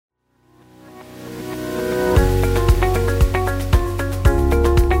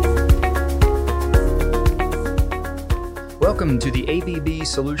HVAC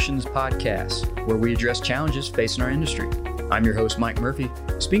Solutions Podcast, where we address challenges facing our industry. I'm your host, Mike Murphy,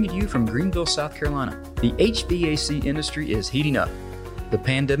 speaking to you from Greenville, South Carolina. The HVAC industry is heating up. The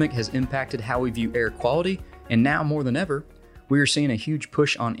pandemic has impacted how we view air quality, and now more than ever, we are seeing a huge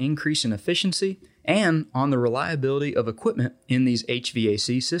push on increase in efficiency and on the reliability of equipment in these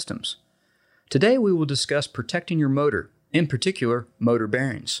HVAC systems. Today, we will discuss protecting your motor, in particular, motor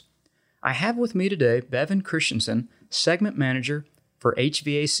bearings. I have with me today Bevan Christensen, Segment Manager for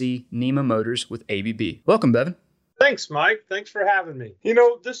HVAC NEMA Motors with ABB. Welcome, Bevan. Thanks, Mike. Thanks for having me.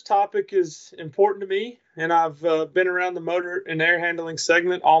 This topic is important to me, and I've been around the motor and air handling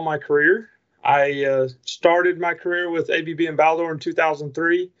segment all my career. I started my career with ABB in Baldor in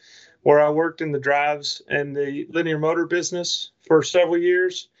 2003, where I worked in the drives and the linear motor business for several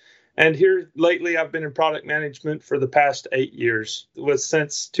years. And here lately, I've been in product management for the past 8 years, with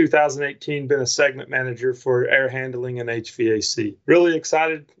since 2018 been a segment manager for air handling and HVAC. Really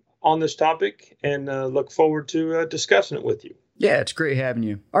excited on this topic and look forward to discussing it with you. Yeah, it's great having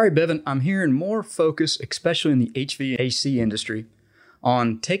you. All right, Bevan, I'm hearing more focus, especially in the HVAC industry,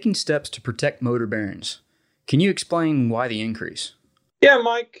 on taking steps to protect motor bearings. Can you explain why the increase? Yeah,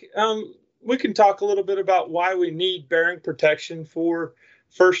 Mike, we can talk a little bit about why we need bearing protection for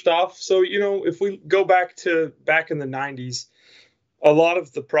first off. So, if we go back in the 90s, a lot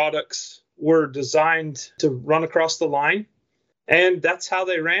of the products were designed to run across the line, and that's how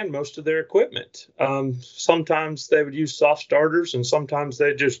they ran most of their equipment. Sometimes they would use soft starters, and sometimes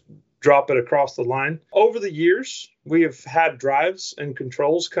they just drop it across the line. Over the years, we have had drives and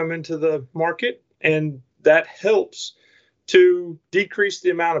controls come into the market, and that helps to decrease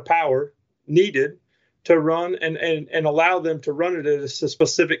the amount of power needed to run and allow them to run it at a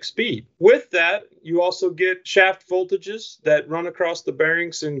specific speed. With that, you also get shaft voltages that run across the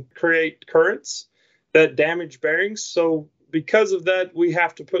bearings and create currents that damage bearings. So because of that, we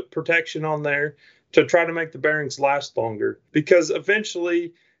have to put protection on there to try to make the bearings last longer. Because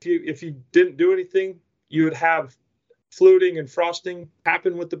eventually, if you didn't do anything, you would have fluting and frosting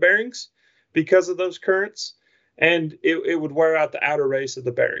happen with the bearings because of those currents, and it would wear out the outer race of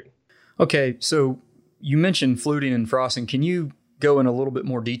the bearing. Okay, so you mentioned fluting and frosting. Can you go in a little bit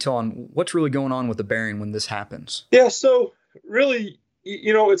more detail on what's really going on with the bearing when this happens? Yeah, so really,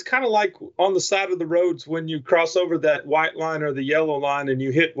 it's kind of like on the side of the roads when you cross over that white line or the yellow line and you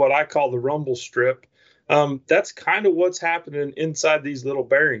hit what I call the rumble strip. That's kind of what's happening inside these little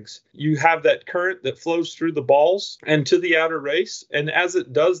bearings. You have that current that flows through the balls and to the outer race. And as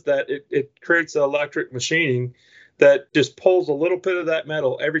it does that, it creates an electric machining that just pulls a little bit of that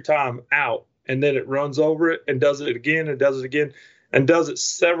metal every time out. And then it runs over it and does it again and does it again and does it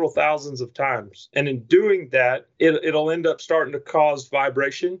several thousands of times. And in doing that, it'll end up starting to cause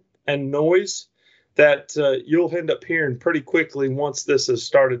vibration and noise that you'll end up hearing pretty quickly once this has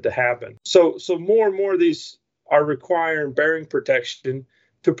started to happen. So more and more of these are requiring bearing protection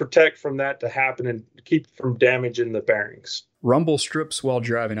to protect from that to happen and keep from damaging the bearings. Rumble strips while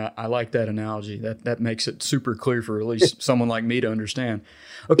driving. I like that analogy. That makes it super clear for at least someone like me to understand.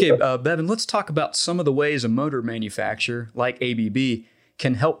 Okay, Bevan, let's talk about some of the ways a motor manufacturer like ABB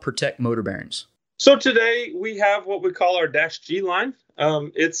can help protect motor bearings. So today we have what we call our -G line.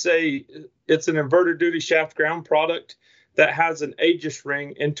 It's an inverted duty shaft ground product that has an Aegis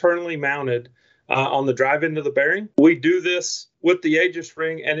ring internally mounted on the drive end of the bearing. We do this with the Aegis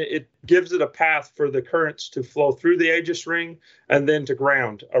ring, and it gives it a path for the currents to flow through the Aegis ring and then to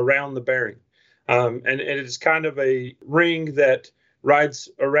ground around the bearing. And it is kind of a ring that rides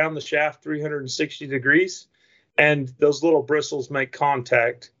around the shaft 360 degrees, and those little bristles make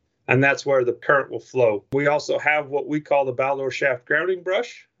contact, and that's where the current will flow. We also have what we call the Baldor shaft grounding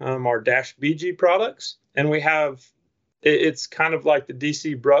brush, our -BG products, and we have, it's kind of like the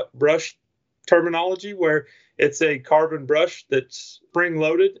DC brush terminology, where it's a carbon brush that's spring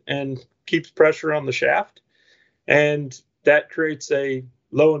loaded and keeps pressure on the shaft. And that creates a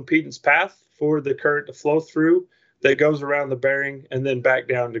low impedance path for the current to flow through that goes around the bearing and then back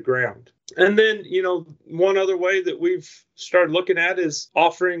down to ground. And then, one other way that we've started looking at is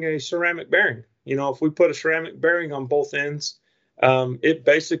offering a ceramic bearing. If we put a ceramic bearing on both ends, it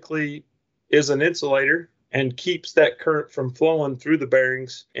basically is an insulator and keeps that current from flowing through the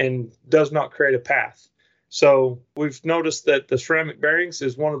bearings and does not create a path. So we've noticed that the ceramic bearings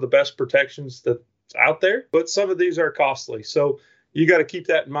is one of the best protections that's out there, but some of these are costly. So you got to keep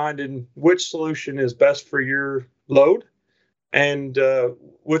that in mind in which solution is best for your load and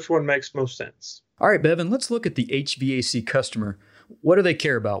which one makes most sense. All right, Bevan, let's look at the HVAC customer. What do they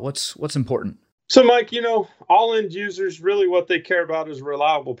care about? What's important? So, Mike, all end users, really what they care about is a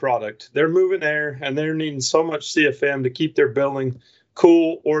reliable product. They're moving air and they're needing so much CFM to keep their building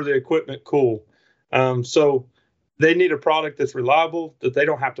cool or the equipment cool. So they need a product that's reliable, that they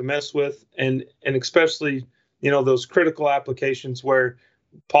don't have to mess with, and especially, those critical applications where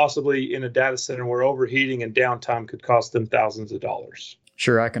possibly in a data center where overheating and downtime could cost them thousands of dollars.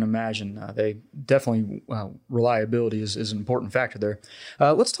 Sure, I can imagine. They definitely reliability is an important factor there.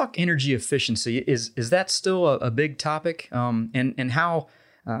 Let's talk energy efficiency. Is that still a big topic? And how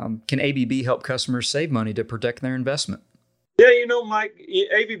can ABB help customers save money to protect their investment? Yeah, Mike,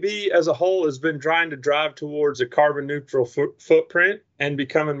 ABB as a whole has been trying to drive towards a carbon neutral footprint and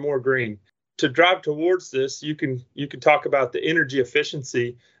becoming more green. To drive towards this, you can talk about the energy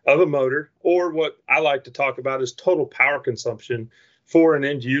efficiency of a motor, or what I like to talk about is total power consumption for an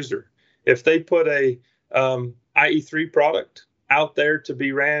end user. If they put a IE3 product out there to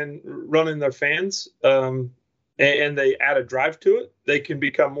be running their fans, and they add a drive to it, they can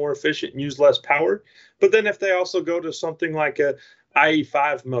become more efficient and use less power. But then if they also go to something like a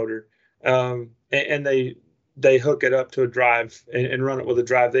IE5 motor, and they hook it up to a drive and run it with a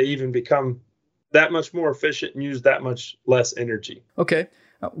drive, they even become that much more efficient and use that much less energy. Okay.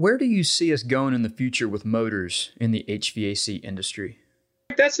 Where do you see us going in the future with motors in the HVAC industry?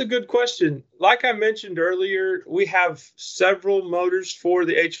 That's a good question. Like I mentioned earlier, we have several motors for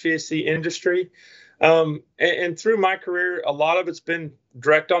the HVAC industry. And through my career, a lot of it's been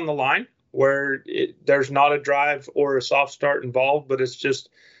direct on the line, where there's not a drive or a soft start involved, but it's just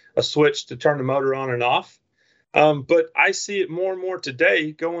a switch to turn the motor on and off. But I see it more and more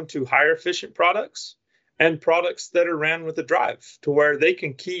today going to higher efficient products and products that are ran with a drive, to where they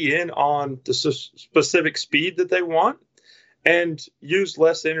can key in on the specific speed that they want and use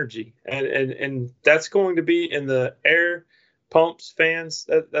less energy. And that's going to be in the air, pumps, fans,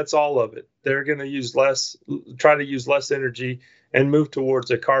 that's all of it. They're going to try to use less energy and move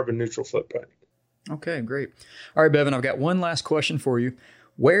towards a carbon neutral footprint. Okay, great. All right, Bevan, I've got one last question for you.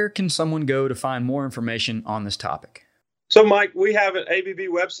 Where can someone go to find more information on this topic? So, Mike, we have an ABB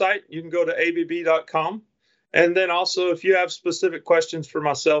website. You can go to abb.com. And then also, if you have specific questions for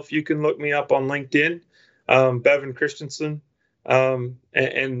myself, you can look me up on LinkedIn, Bevan Christensen,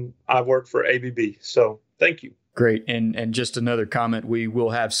 and I work for ABB. So thank you. Great. And just another comment, we will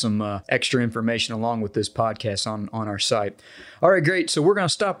have some extra information along with this podcast on our site. All right, great. So we're going to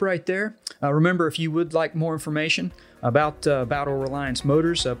stop right there. Remember, if you would like more information about or Reliance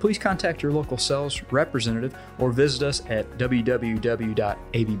Motors, please contact your local sales representative or visit us at www.abb.com.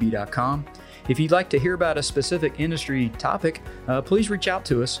 If you'd like to hear about a specific industry topic, please reach out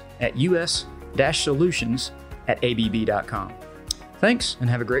to us at us-solutions@abb.com. Thanks, and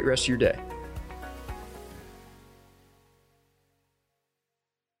have a great rest of your day.